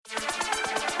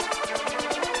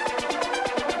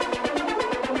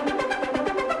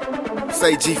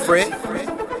Say G Fred.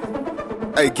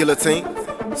 Hey, Guillotine.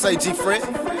 Say G Fred.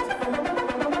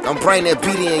 I'm bringing that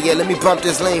beat in, yeah. Let me bump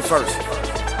this lane first.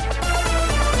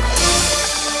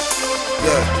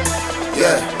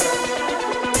 Yeah.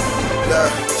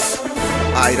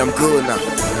 Alright, I'm good now.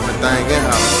 Everything in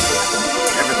house.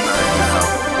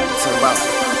 Talk about,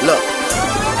 look.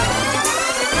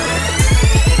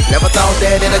 Never thought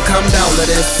that it'd come down to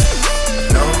this.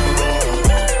 No.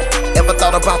 Ever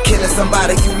thought about killing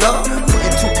somebody you love?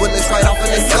 Putting 2 bullets right off in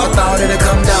their skull. Never thought it'd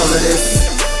come down to this.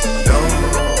 No.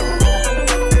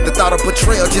 The thought of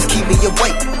betrayal just keep me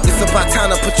awake. It's about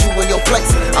time to put you in your place.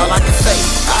 All I can say,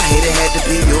 I hate it had to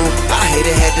be you. I hate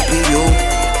it had to be you.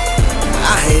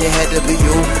 I hate it had to be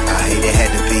you. I hate it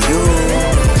had to be you.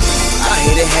 I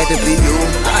hate it had to be you.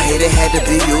 I hate it had to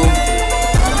be you.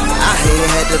 I hate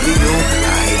it had to be you.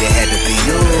 I hate it had to be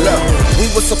you. Look, we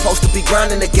were supposed to be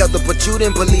grinding together, but you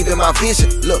didn't believe in my vision.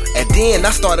 Look, and then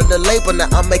I started a label, now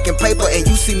I'm making paper and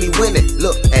you see me winning.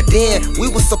 Look, and then we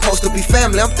were supposed to be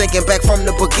family, I'm thinking back from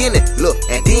the beginning. Look,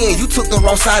 and then you took the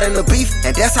wrong side in the beef,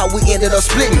 and that's how we ended up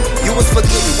splitting. You was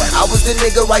forgetting, I was the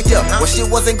nigga right there when shit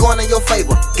wasn't going in your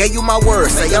favor. Gave you my word,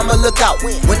 say I'ma look out.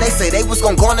 When they say they was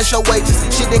gon' garnish your wages,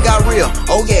 shit done got real.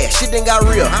 Oh yeah, shit done got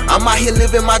real. I'm out here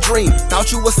living my dream. Thought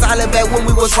you was silent back when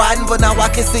we was riding, but now I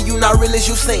can see you not real as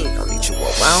you seen. Don't need you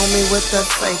around me with that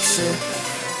fake shit.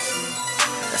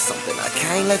 That's something I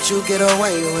can't let you get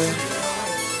away with.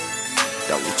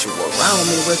 Don't need you around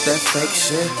me with that fake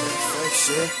shit.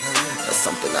 That's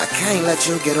something I can't let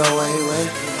you get away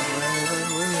with.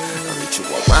 Don't need you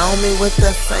around me with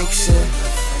that fake shit.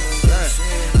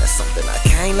 That's something I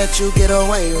can't let you get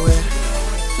away with.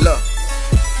 Look,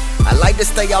 I like to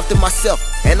stay out to myself,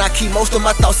 and I keep most of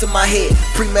my thoughts in my head.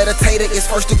 Premeditated is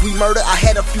first degree murder. I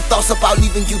had a few thoughts about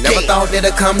leaving you dead. Never thought that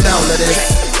it'd come down to this.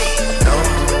 No.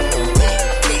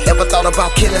 Ever thought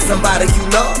about killing somebody you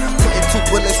love? Putting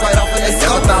 2 bullets right off in their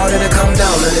skull. Never thought it'd come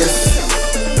down to this.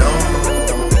 No.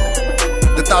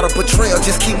 The thought of betrayal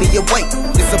just keep me awake.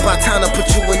 It's about time to put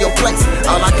you in your place.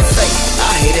 All I can say,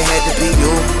 I hate it had to be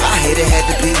you. I hate it had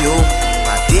to be you.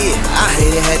 I did. I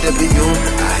hate it had to be you.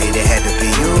 I hate it had to be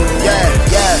you. Yeah.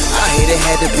 I hate it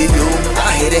had to be you.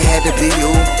 I hate it had to be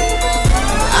you.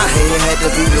 I hate it had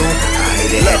to be you. I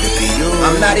hate it had to be you.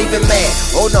 I'm not even mad.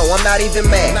 Oh no, I'm not even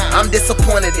mad. I'm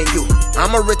disappointed in you.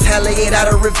 I'ma retaliate out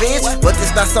of revenge, but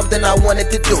it's not something I wanted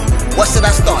to do. What should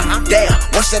I start? Damn,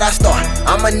 what should I start?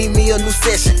 I'ma need me a new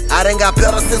session. I done got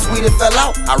better since we done fell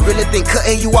out. I really think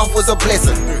cutting you off was a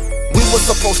blessing. We were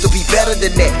supposed to be better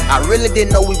than that. I really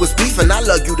didn't know we was beefing. I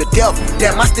love you to death.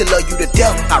 Damn, I still love you to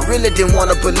death. I really didn't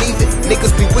wanna believe it.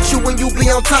 Niggas be with you when you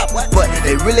be on top, but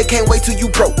they really can't wait till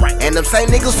you broke. And them same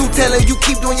niggas who telling you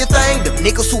keep doing your thing, them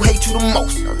niggas who hate you the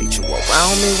most. Don't need you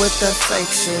around me with that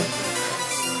fake shit.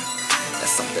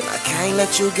 That's something I can't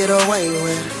let you get away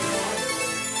with.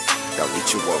 Don't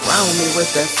need you around me with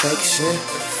that fake shit.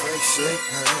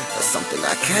 That's something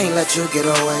I can't let you get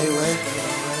away with.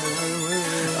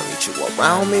 You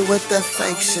around me with that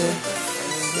fake shit.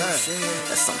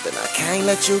 That's something I can't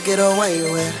let you get away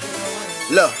with.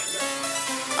 Look,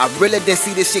 I really didn't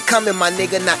see this shit coming, my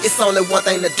nigga. Now it's only one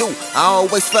thing to do. I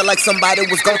always felt like somebody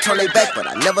was gonna turn their back, but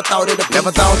I never thought that it'd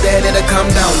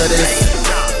come down to this.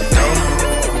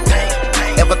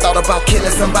 Ever thought about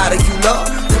killing somebody you love?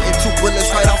 Putting 2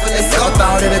 bullets right off in their skull. Never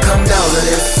thought it'd come down to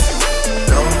this.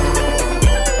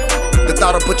 The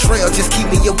thought of betrayal just keep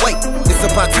me awake. It's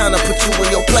about time to put you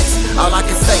in your place. All I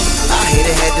can say, I hate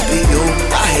it had to be you.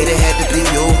 I hate it had to be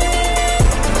you.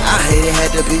 I hate it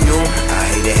had to be you. I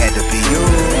hate it had to be you.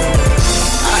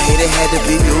 I hate it had to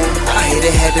be you. I hate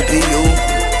it had to be you.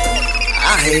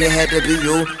 I hate it had to be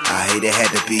you. I hate it had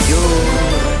to be you.